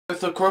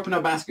For Kuroko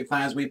no Basket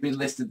fans, we've been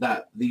listed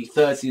that the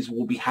third season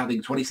will be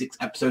having 26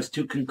 episodes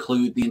to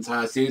conclude the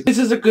entire series. This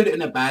is a good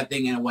and a bad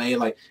thing in a way,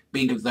 like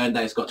being concerned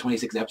that it's got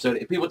 26 episodes.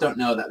 If people don't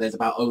know that there's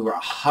about over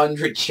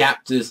 100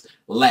 chapters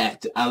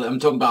left, I'm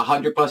talking about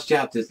 100 plus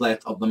chapters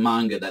left of the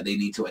manga that they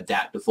need to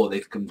adapt before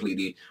they've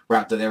completely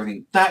wrapped up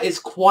everything. That is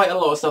quite a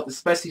lot of stuff,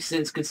 especially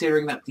since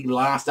considering that the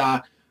last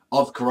arc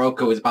of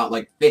Kuroko is about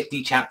like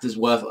 50 chapters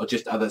worth of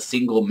just of a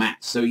single match.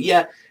 So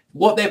yeah,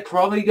 what they're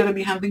probably going to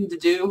be having to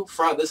do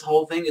throughout this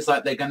whole thing is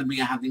like they're going to be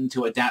having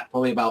to adapt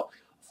probably about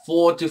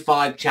 4 to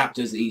 5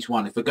 chapters each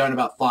one. If we're going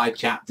about 5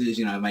 chapters,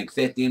 you know, make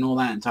 50 and all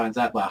that, and times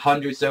that by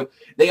 100. So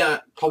they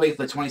are probably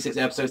for 26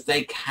 episodes.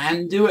 They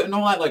can do it and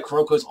all that. Like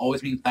Kuroko's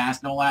always been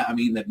fast and all that. I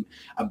mean, they're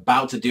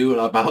about to do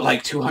about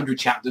like 200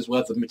 chapters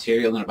worth of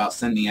material in about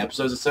 70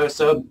 episodes or so.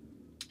 So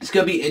it's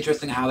going to be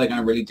interesting how they're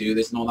going to really do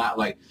this and all that.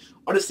 Like,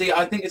 honestly,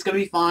 I think it's going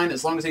to be fine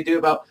as long as they do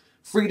about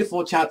 3 to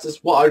 4 chapters.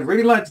 What I'd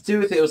really like to do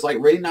with it was like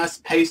really nice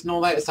pace and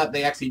all that is that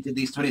they actually did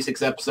these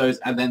 26 episodes,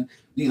 and then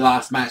the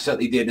last match that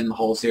they did in the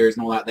whole series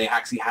and all that, they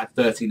actually had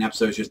 13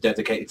 episodes just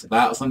dedicated to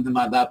that or something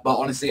like that. But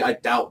honestly, I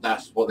doubt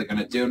that's what they're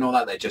going to do and all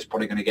that. They're just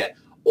probably going to get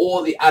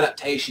all the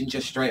adaptation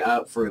just straight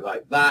out through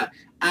like that.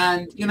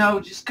 And, you know,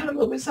 just kind of a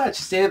little bit sad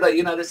to say that,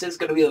 you know, this is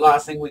going to be the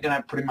last thing we're going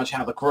to pretty much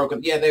have the Kuroko.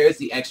 Yeah, there is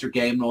the extra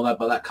game and all that,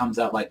 but that comes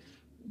out like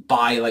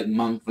by like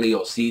monthly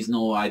or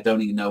seasonal. I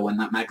don't even know when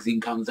that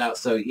magazine comes out.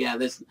 So yeah,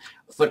 this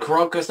for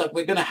Kuroko stuff,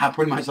 we're gonna have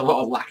pretty much a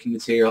lot of lacking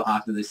material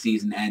after the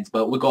season ends,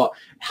 but we've got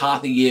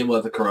half a year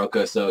worth of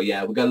Kuroko, so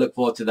yeah, we're gonna look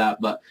forward to that.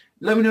 But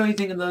let me know what you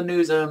think of the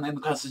news in the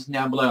comments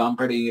down below. I'm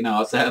pretty, you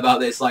know, upset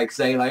about this, like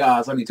saying like, oh,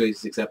 it's only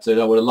 26 episodes.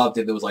 I would have loved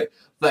it if it was like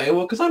 30,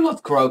 well, because I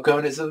love Kuroko,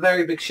 and it's a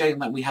very big shame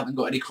that we haven't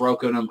got any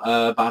Kuroko in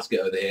a basket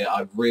over here.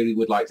 I really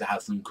would like to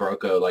have some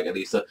Kuroko, like at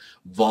least a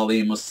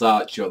volume or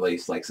such, or at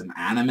least like some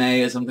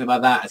anime or something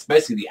like that,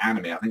 especially the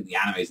anime. I think the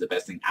anime is the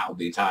best thing out of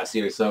the entire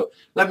series. So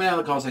let me know in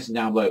the comment section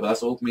down below. But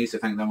that's all for me, so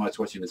thank you very much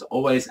for watching as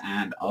always,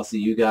 and I'll see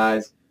you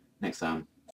guys next time.